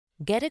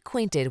Get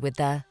acquainted with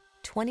the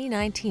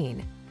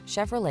 2019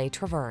 Chevrolet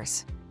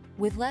Traverse.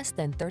 With less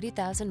than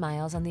 30,000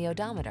 miles on the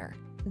odometer,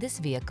 this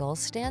vehicle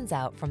stands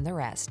out from the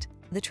rest.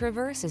 The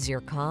Traverse is your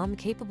calm,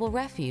 capable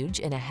refuge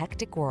in a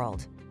hectic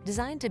world.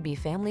 Designed to be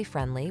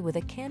family-friendly with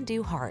a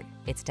can-do heart,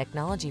 its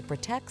technology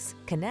protects,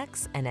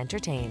 connects, and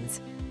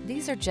entertains.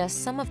 These are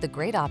just some of the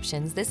great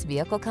options this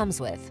vehicle comes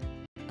with: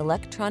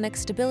 electronic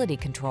stability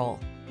control,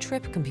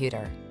 trip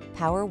computer,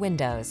 power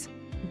windows,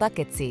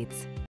 bucket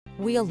seats,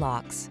 wheel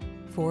locks,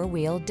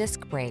 four-wheel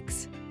disc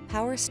brakes,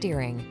 power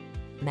steering.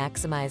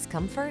 Maximize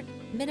comfort,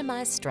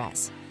 minimize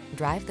stress.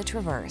 Drive the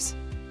Traverse.